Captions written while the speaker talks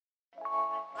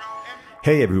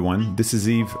Hey everyone, this is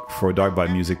Yves for Dark by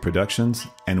Music Productions,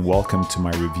 and welcome to my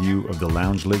review of the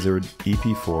Lounge Lizard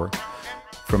EP-4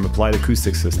 from Applied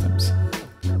Acoustic Systems.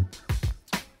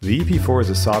 The EP-4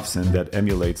 is a soft synth that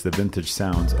emulates the vintage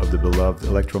sounds of the beloved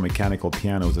electromechanical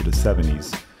pianos of the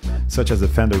 70s, such as the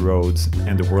Fender Rhodes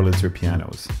and the Wurlitzer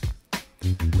pianos.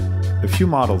 A few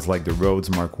models like the Rhodes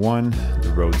Mark I,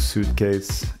 the Rhodes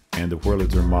Suitcase, and the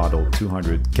Wurlitzer Model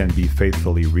 200 can be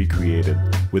faithfully recreated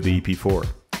with the EP-4.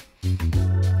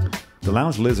 The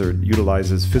Lounge Lizard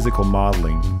utilizes physical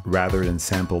modeling rather than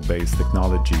sample-based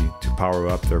technology to power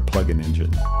up their plug-in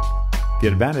engine. The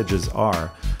advantages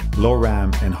are low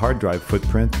RAM and hard drive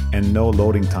footprint and no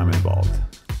loading time involved.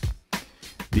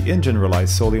 The engine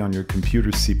relies solely on your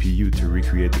computer's CPU to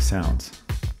recreate the sounds.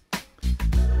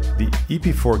 The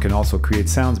EP-4 can also create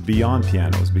sounds beyond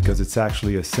pianos because it's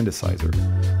actually a synthesizer,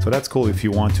 so that's cool if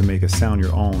you want to make a sound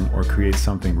your own or create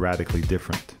something radically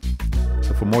different.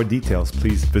 So for more details,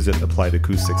 please visit Applied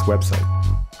Acoustic's website.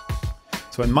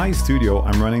 So in my studio,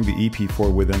 I'm running the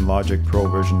EP-4 within Logic Pro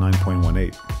version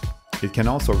 9.18. It can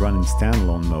also run in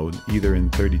standalone mode, either in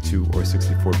 32 or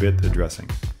 64-bit addressing.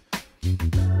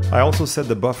 I also set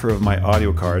the buffer of my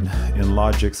audio card in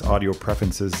Logic's audio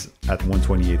preferences at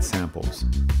 128 samples.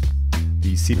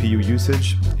 The CPU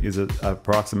usage is at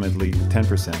approximately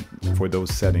 10% for those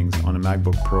settings on a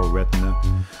MacBook Pro Retina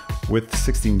with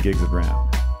 16 gigs of RAM.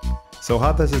 So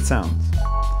how does it sound?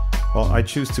 Well, I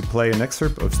choose to play an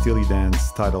excerpt of Steely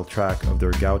Dan's title track of their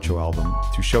Gaucho album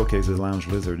to showcase the Lounge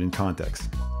Lizard in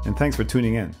context. And thanks for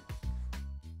tuning in.